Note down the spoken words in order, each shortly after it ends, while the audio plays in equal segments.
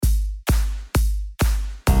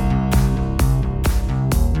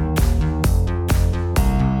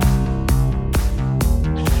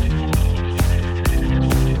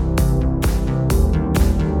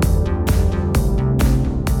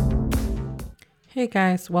Hey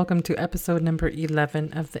guys, welcome to episode number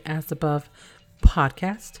 11 of the As Above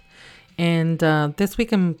podcast. And this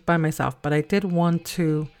week I'm by myself, but I did want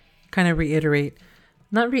to kind of it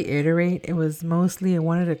was mostly I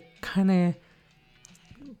wanted to kind of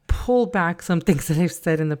pull back some things that I've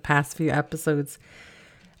said in the past few episodes.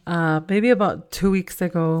 Maybe about 2 weeks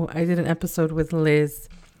ago, I did an episode with Liz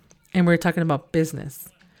and we were talking about business.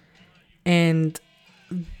 And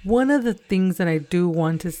one of the things that I do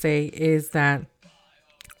want to say is that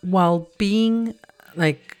while being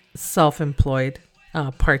like self-employed,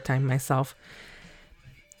 part-time myself,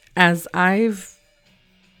 as I've,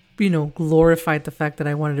 glorified the fact that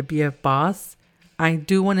I wanted to be a boss, I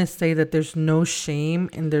do want to say that there's no shame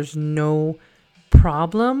and there's no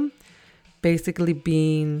problem basically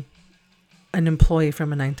being an employee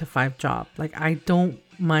from a 9 to 5 job. Like, I don't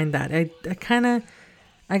mind that. I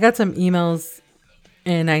got some emails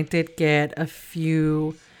and I did get a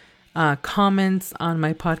few comments on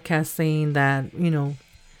my podcast saying that,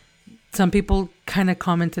 some people kind of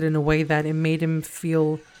commented in a way that it made him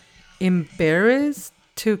feel embarrassed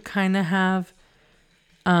to kind of have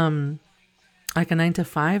like a 9 to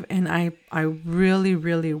 5. And I really,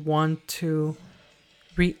 really want to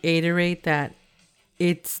reiterate that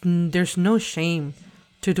there's no shame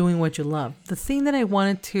to doing what you love. The thing that I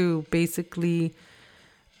wanted to basically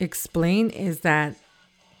explain is that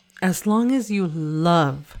as long as you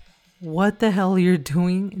love what the hell you're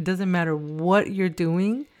doing, it doesn't matter what you're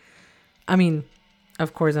doing. I mean,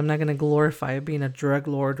 of course, I'm not going to glorify being a drug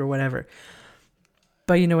lord or whatever,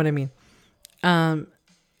 but you know what I mean.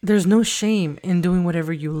 There's no shame in doing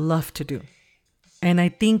whatever you love to do. And I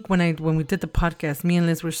think when we did the podcast, me and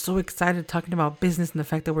Liz were so excited talking about business and the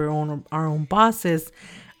fact that we're our own bosses.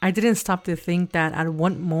 I didn't stop to think that at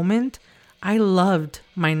one moment I loved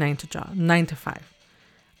my 9 to 5.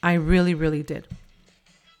 I really, really did.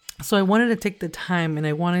 So I wanted to take the time and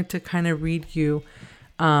I wanted to kind of read you.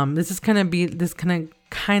 This is kind of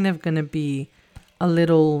going to be a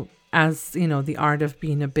little, as the art of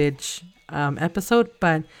being a bitch episode,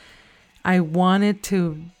 but I wanted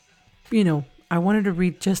to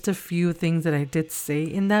read just a few things that I did say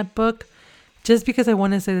in that book, just because I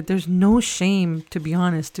want to say that there's no shame, to be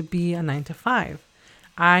honest, to be a 9 to 5.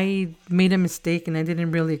 I made a mistake and I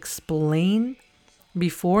didn't really explain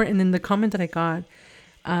before. And then the comment that I got,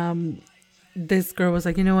 this girl was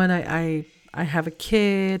like, you know what, I have a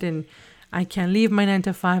kid and I can't leave my 9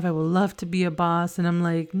 to 5. I would love to be a boss. And I'm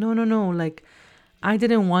like, no. Like, I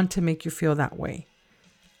didn't want to make you feel that way.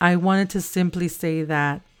 I wanted to simply say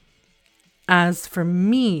that as for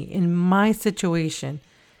me, in my situation,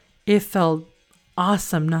 it felt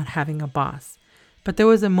awesome not having a boss. But there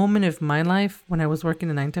was a moment of my life when I was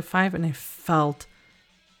working a 9 to 5 and I felt,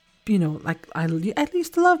 like I at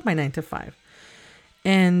least loved my 9 to 5.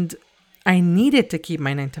 And I needed to keep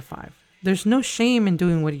my 9 to 5. There's no shame in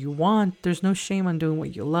doing what you want. There's no shame on doing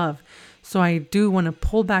what you love. So I do want to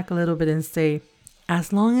pull back a little bit and say,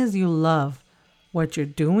 as long as you love what you're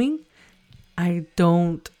doing,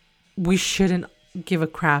 we shouldn't give a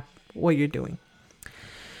crap what you're doing.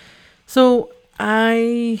 So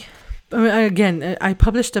I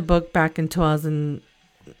published a book back in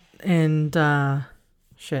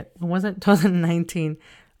 2019,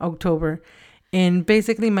 October. And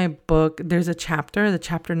basically my book, there's a chapter, the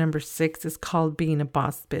chapter number 6 is called Being a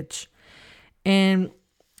Boss Bitch. And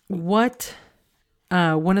what,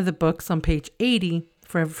 one of the books on page 80,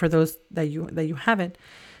 for those that you haven't,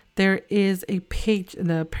 there is a page in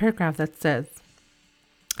the paragraph that says,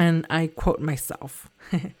 and I quote myself,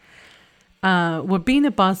 what being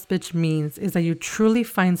a boss bitch means is that you truly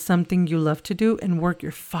find something you love to do and work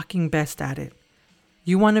your fucking best at it.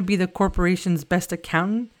 You want to be the corporation's best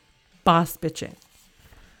accountant? Boss bitch it.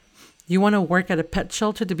 You want to work at a pet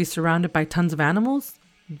shelter to be surrounded by tons of animals?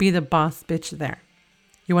 Be the boss bitch there.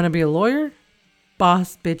 You want to be a lawyer?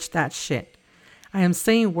 Boss bitch that shit. I am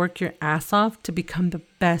saying work your ass off to become the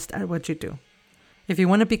best at what you do. If you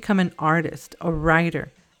want to become an artist, a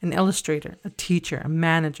writer, an illustrator, a teacher, a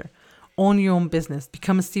manager, own your own business,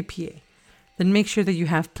 become a CPA, then make sure that you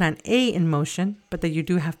have plan A in motion, but that you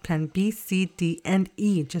do have plan B, C, D, and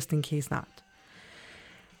E just in case not.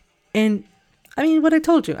 And I mean, what I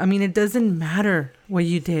told you, it doesn't matter what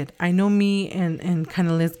you did. I know me and kind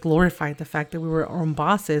of Liz glorified the fact that we were our own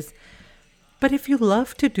bosses. But if you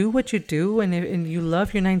love to do what you do and you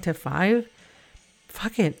love your 9 to 5,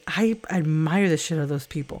 fuck it. I admire the shit out of those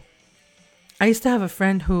people. I used to have a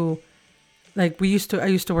friend who, I used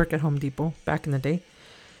to work at Home Depot back in the day.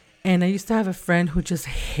 And I used to have a friend who just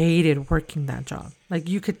hated working that job. Like,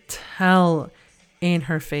 you could tell in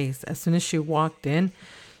her face as soon as she walked in,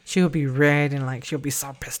 she would be red and she'll be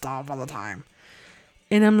so pissed off all the time.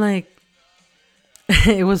 And I'm like,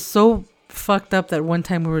 it was so fucked up that one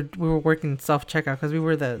time we were working self checkout because we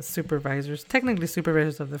were the supervisors, technically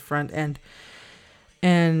supervisors of the front end,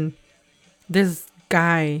 and this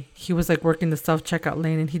guy, he was like working the self checkout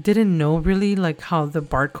lane, and he didn't know really like how the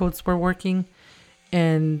barcodes were working,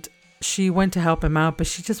 and she went to help him out, but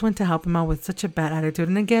she just went to help him out with such a bad attitude.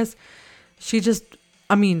 And I guess she just,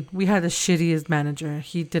 I mean, we had the shittiest manager.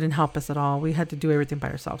 He didn't help us at all. We had to do everything by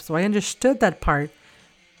ourselves. So I understood that part.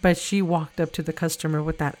 But she walked up to the customer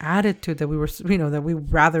with that attitude that we were, that we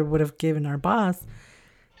rather would have given our boss.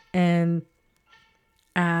 And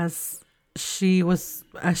as she was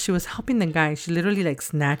helping the guy, she literally like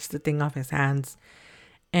snatched the thing off his hands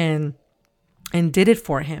and did it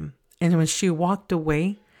for him. And when she walked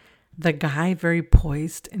away, the guy, very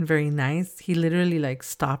poised and very nice, he literally like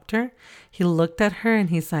stopped her. He looked at her and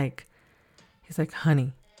he's like,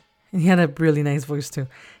 honey. And he had a really nice voice too.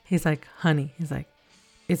 He's like, honey. He's like,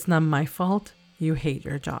 it's not my fault. You hate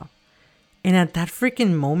your job. And at that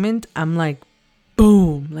freaking moment, I'm like,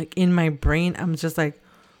 boom, like in my brain, I'm just like,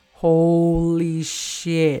 holy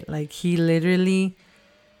shit. Like he literally,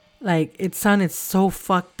 like it sounded so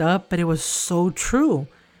fucked up, but it was so true.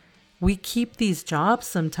 We keep these jobs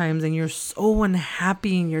sometimes and you're so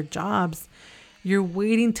unhappy in your jobs. You're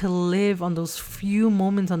waiting to live on those few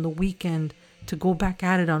moments on the weekend to go back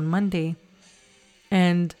at it on Monday.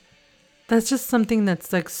 And that's just something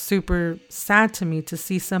that's like super sad to me, to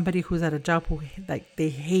see somebody who's at a job who like they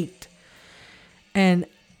hate. And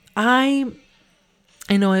I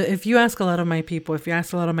know if you ask a lot of my people, if you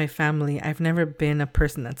ask a lot of my family, I've never been a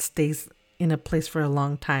person that stays in a place for a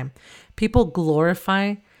long time. People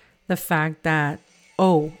glorify the fact that,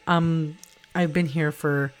 I've been here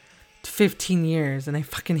for 15 years and I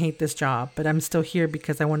fucking hate this job, but I'm still here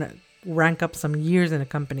because I want to rank up some years in a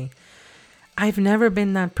company. I've never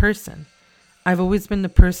been that person. I've always been the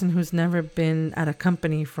person who's never been at a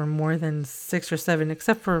company for more than 6 or 7,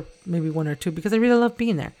 except for maybe 1 or 2, because I really love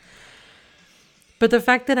being there. But the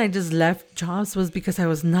fact that I just left jobs was because I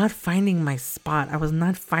was not finding my spot. I was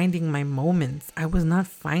not finding my moments. I was not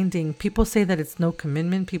finding, people say that it's no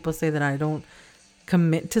commitment. People say that I don't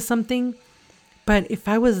commit to something. But if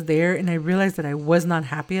I was there and I realized that I was not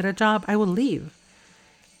happy at a job, I would leave.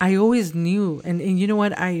 I always knew. And you know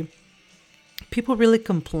what? People really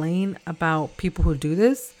complain about people who do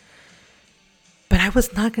this, but I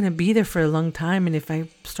was not going to be there for a long time. And if I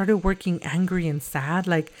started working angry and sad,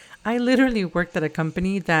 like I literally worked at a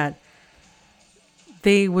company that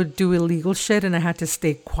they would do illegal shit and I had to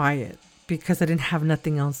stay quiet because I didn't have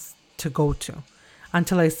nothing else to go to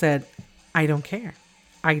until I said, I don't care.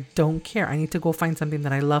 I don't care. I need to go find something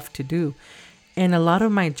that I love to do. And a lot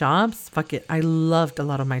of my jobs, fuck it, I loved a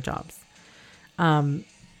lot of my jobs.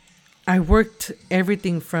 I worked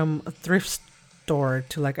everything from a thrift store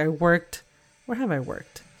to like where have I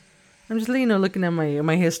worked? I'm just looking at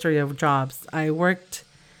my history of jobs. I worked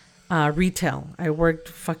retail. I worked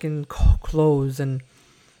fucking clothes, and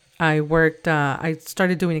I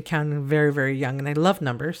started doing accounting very, very young, and I love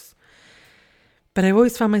numbers. But I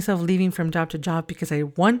always found myself leaving from job to job because a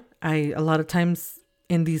lot of times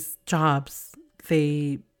in these jobs,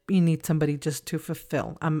 you need somebody just to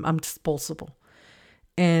fulfill. I'm disposable.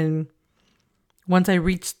 And once I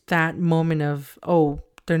reached that moment of,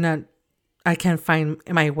 I can't find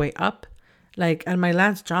my way up. Like at my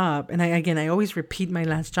last job, and I always repeat my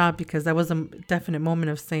last job because that was a definite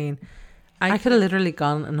moment of saying, I could have literally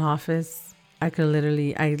gone in office. I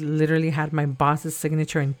literally had my boss's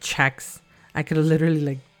signature in checks. I could have literally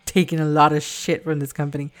like taken a lot of shit from this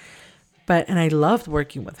company. And I loved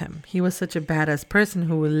working with him. He was such a badass person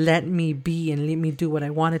who would let me be and let me do what I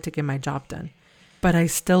wanted to get my job done. But I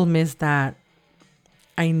still miss that.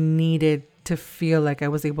 I needed to feel like I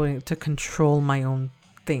was able to control my own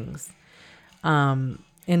things. And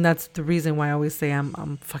that's the reason why I always say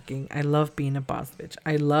I love being a boss bitch.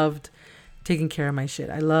 I loved taking care of my shit.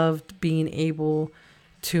 I loved being able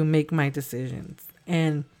to make my decisions.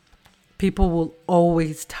 And people will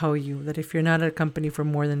always tell you that if you're not at a company for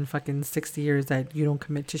more than fucking 60 years that you don't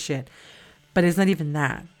commit to shit. But it's not even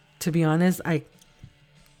that. To be honest,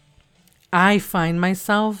 I find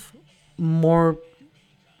myself more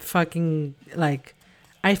fucking like,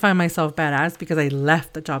 I find myself badass because I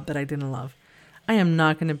left the job that I didn't love. I am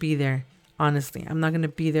not going to be there. Honestly, I'm not going to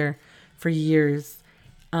be there for years.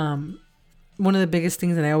 One of the biggest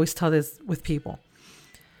things, and I always tell this with people,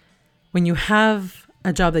 when you have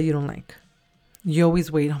a job that you don't like, you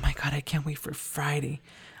always wait. Oh my God, I can't wait for Friday.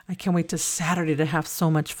 I can't wait to Saturday to have so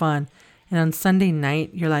much fun. And on Sunday night,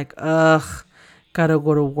 you're like, ugh, gotta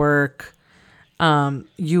go to work.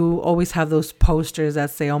 You always have those posters that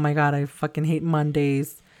say, oh my God, I fucking hate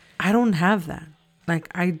Mondays. I don't have that. Like,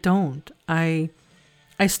 I don't. I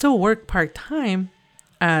still work part-time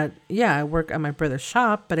I work at my brother's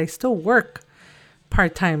shop, but I still work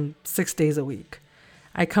part-time 6 days a week.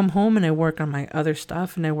 I come home and I work on my other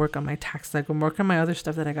stuff, and I work on my tax. Like, I work on my other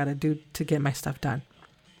stuff that I got to do to get my stuff done.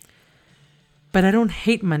 But I don't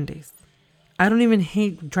hate Mondays. I don't even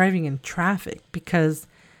hate driving in traffic, because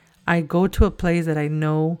I go to a place that I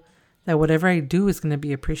know that whatever I do is going to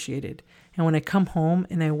be appreciated. And when I come home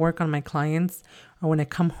and I work on my clients, or when I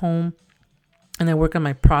come home and I work on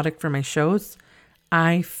my product for my shows,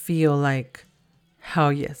 I feel like,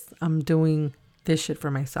 hell yes, I'm doing this shit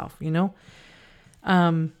for myself, you know?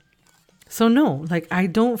 So no, like, I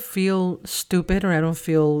don't feel stupid, or I don't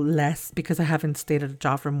feel less because I haven't stayed at a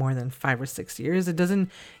job for more than 5 or 6 years. It doesn't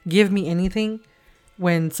give me anything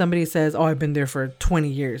when somebody says, oh, I've been there for 20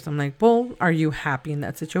 years. I'm like, well, are you happy in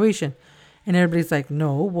that situation? And everybody's like,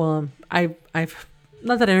 no. Well, I've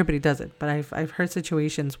not that everybody does it, but I've heard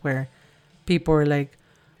situations where people are like,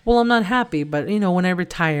 well, I'm not happy, but you know, when I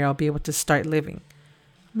retire, I'll be able to start living.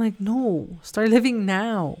 I'm like, no, start living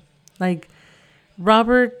now. Like,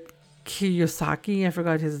 Robert Kiyosaki, I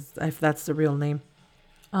forgot if that's the real name.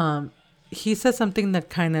 He said something that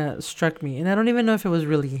kind of struck me, and I don't even know if it was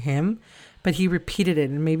really him, but he repeated it,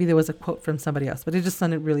 and maybe there was a quote from somebody else, but it just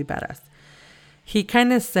sounded really badass. He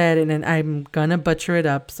kind of said, and I'm gonna butcher it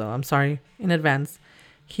up, so I'm sorry in advance.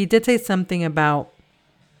 He did say something about,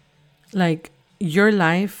 like, your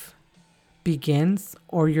life begins,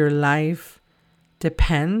 or your life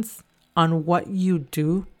depends on what you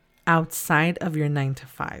do outside of your 9 to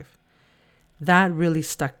 5. That really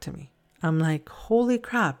stuck to me. I'm like, holy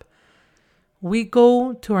crap. We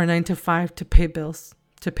go to our 9 to 5 to pay bills,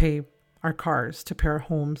 to pay our cars, to pay our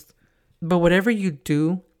homes. But whatever you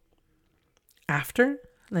do after,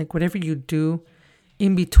 like whatever you do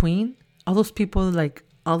in between, all those people, like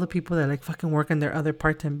all the people that like fucking work in their other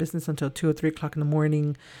part-time business until 2 or 3 o'clock in the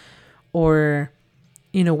morning, or,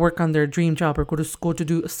 you know, work on their dream job, or go to school to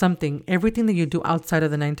do something, everything that you do outside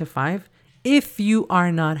of the 9 to 5, if you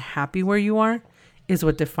are not happy where you are, is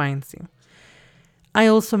what defines you. I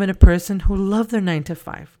also met a person who loved their 9 to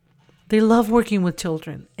 5. They love working with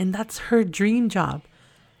children, and that's her dream job.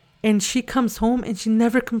 And she comes home and she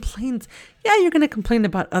never complains. Yeah, you're going to complain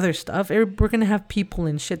about other stuff. We're going to have people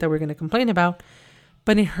and shit that we're going to complain about.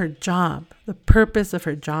 But in her job, the purpose of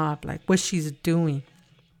her job, like what she's doing,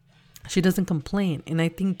 she doesn't complain. And I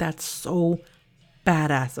think that's so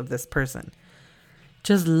badass of this person.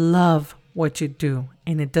 Just love what you do.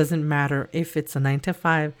 And it doesn't matter if it's a 9 to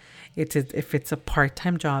 5, if it's a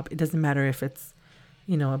part-time job. It doesn't matter if it's,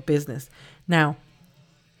 you know, a business. Now,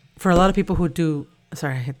 for a lot of people who do,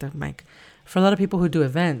 sorry, I hit the mic. For a lot of people who do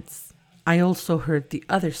events, I also heard the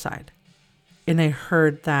other side. And I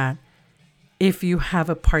heard that if you have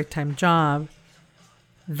a part-time job,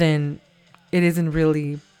 then it isn't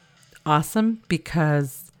really awesome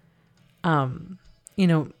because, you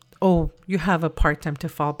know, oh, you have a part-time to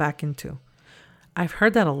fall back into. I've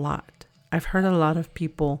heard that a lot. I've heard a lot of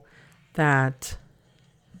people that,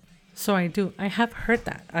 so I have heard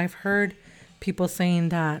that. I've heard people saying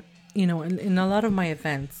that, you know, in a lot of my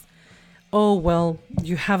events, oh, well,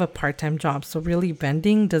 you have a part-time job. So really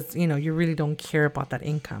vending does, you know, you really don't care about that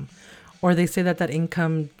income. Or they say that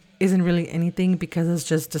income isn't really anything because it's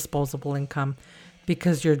just disposable income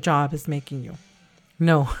because your job is making you.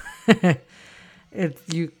 No,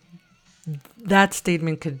 that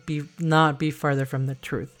statement could not be farther from the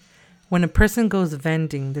truth. When a person goes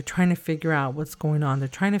vending, they're trying to figure out what's going on. They're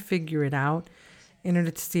trying to figure it out in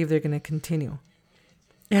order to see if they're going to continue.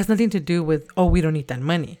 It has nothing to do with, oh, we don't need that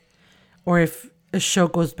money. Or if a show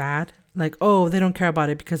goes bad, like, oh, they don't care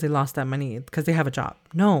about it because they lost that money because they have a job.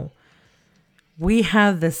 No, we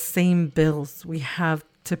have the same bills. We have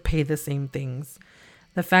to pay the same things.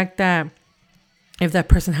 The fact that if that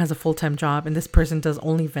person has a full-time job and this person does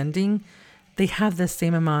only vending, they have the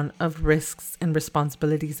same amount of risks and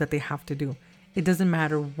responsibilities that they have to do. It doesn't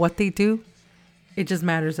matter what they do. It just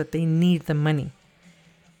matters that they need the money.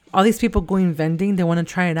 All these people going vending, they want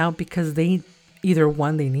to try it out because they either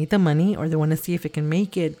one, they need the money, or they want to see if it can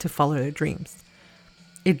make it to follow their dreams.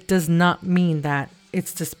 It does not mean that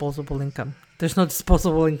it's disposable income. There's no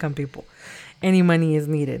disposable income, people. Any money is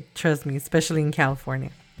needed. Trust me, especially in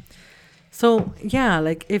California. So yeah,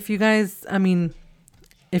 like if you guys haven't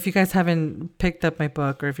picked up my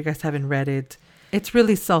book, or if you guys haven't read it, it's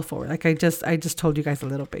really self-forward. Like I just told you guys a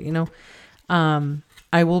little bit, you know.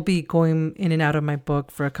 I will be going in and out of my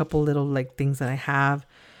book for a couple little like things that I have.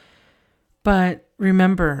 But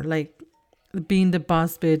remember, like being the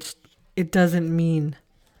boss bitch it doesn't mean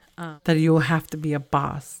that you'll have to be a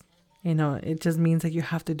boss. It just means that you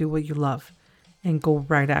have to do what you love and go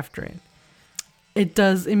right after it. It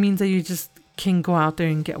means that you just can go out there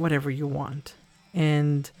and get whatever you want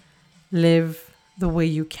and live the way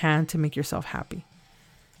you can to make yourself happy.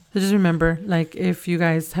 So just remember, like, if you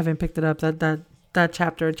guys haven't picked it up, that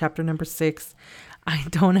chapter number 6, I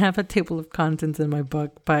don't have a table of contents in my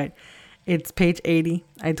book, but it's page 80.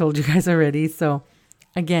 I told you guys already. So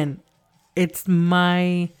again, it's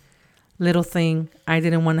my little thing. I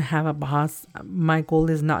didn't want to have a boss. My goal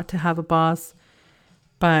is not to have a boss,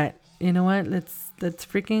 but you know what? Let's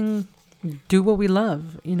freaking do what we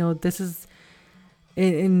love. This is,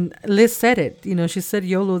 and Liz said it. She said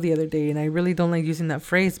YOLO the other day, and I really don't like using that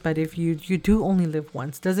phrase. But if you do only live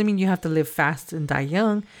once, doesn't mean you have to live fast and die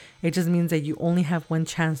young. It just means that you only have one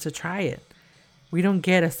chance to try it. We don't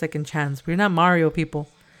get a second chance. We're not Mario people.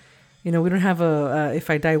 We don't have if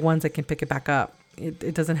I die once, I can pick it back up.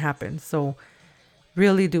 It doesn't happen. So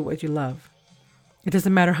really do what you love. It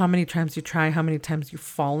doesn't matter how many times you try, how many times you've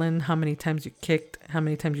fallen, how many times you kicked, how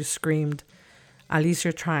many times you screamed. At least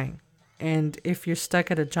you're trying. And if you're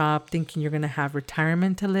stuck at a job thinking you're going to have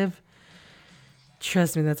retirement to live,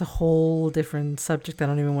 trust me, that's a whole different subject I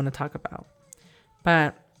don't even want to talk about.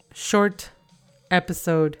 But short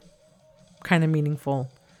episode, kind of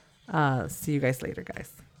meaningful. See you guys later,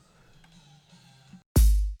 guys.